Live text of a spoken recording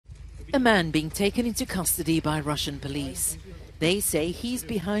A man being taken into custody by Russian police. They say he's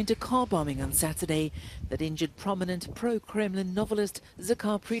behind a car bombing on Saturday that injured prominent pro-Kremlin novelist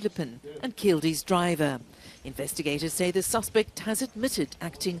Sakhar Prilepin and killed his driver. Investigators say the suspect has admitted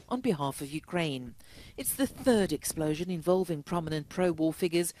acting on behalf of Ukraine. It's the third explosion involving prominent pro-war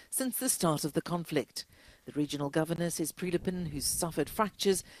figures since the start of the conflict. The regional governor says Prilepin, who's suffered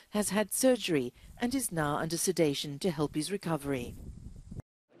fractures, has had surgery and is now under sedation to help his recovery.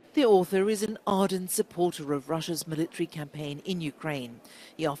 The author is an ardent supporter of Russia's military campaign in Ukraine.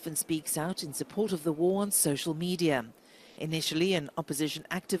 He often speaks out in support of the war on social media. Initially an opposition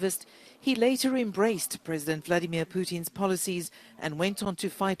activist, he later embraced President Vladimir Putin's policies and went on to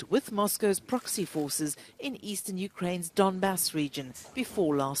fight with Moscow's proxy forces in eastern Ukraine's Donbass region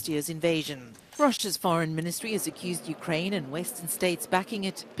before last year's invasion. Russia's foreign ministry has accused Ukraine and Western states backing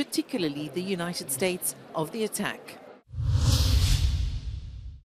it, particularly the United States, of the attack.